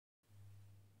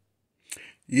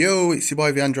Yo, it's your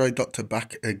boy the Android Doctor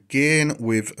back again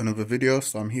with another video.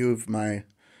 So I'm here with my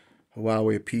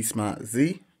Huawei P Smart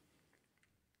Z.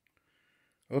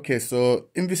 Okay, so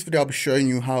in this video I'll be showing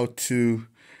you how to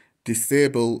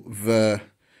disable the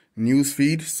news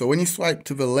feed. So when you swipe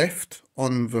to the left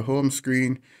on the home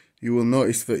screen, you will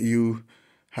notice that you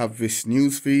have this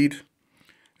news feed.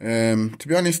 To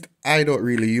be honest, I don't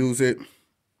really use it.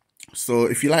 So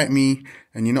if you're like me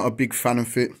and you're not a big fan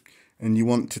of it and you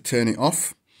want to turn it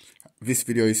off, this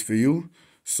video is for you.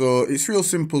 So it's real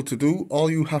simple to do. All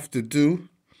you have to do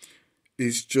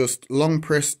is just long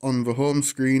press on the home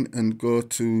screen and go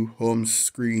to home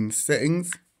screen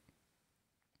settings.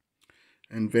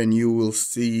 And then you will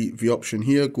see the option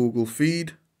here, Google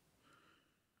Feed.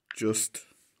 Just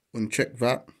uncheck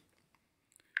that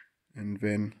and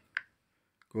then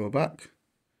go back.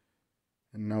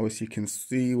 And now as you can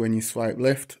see, when you swipe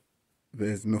left,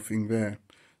 there's nothing there.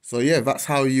 So yeah, that's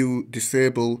how you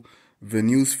disable the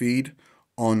news feed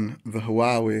on the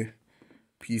Huawei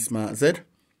P Smart Z.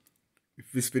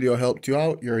 If this video helped you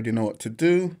out, you already know what to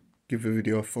do. Give the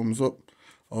video a thumbs up.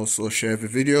 Also share the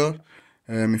video.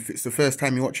 If it's the first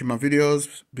time you're watching my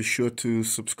videos, be sure to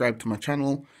subscribe to my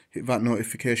channel. Hit that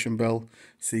notification bell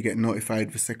so you get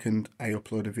notified the second I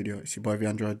upload a video. It's your boy the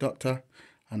Android Doctor,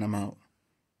 and I'm out.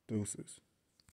 Deuces.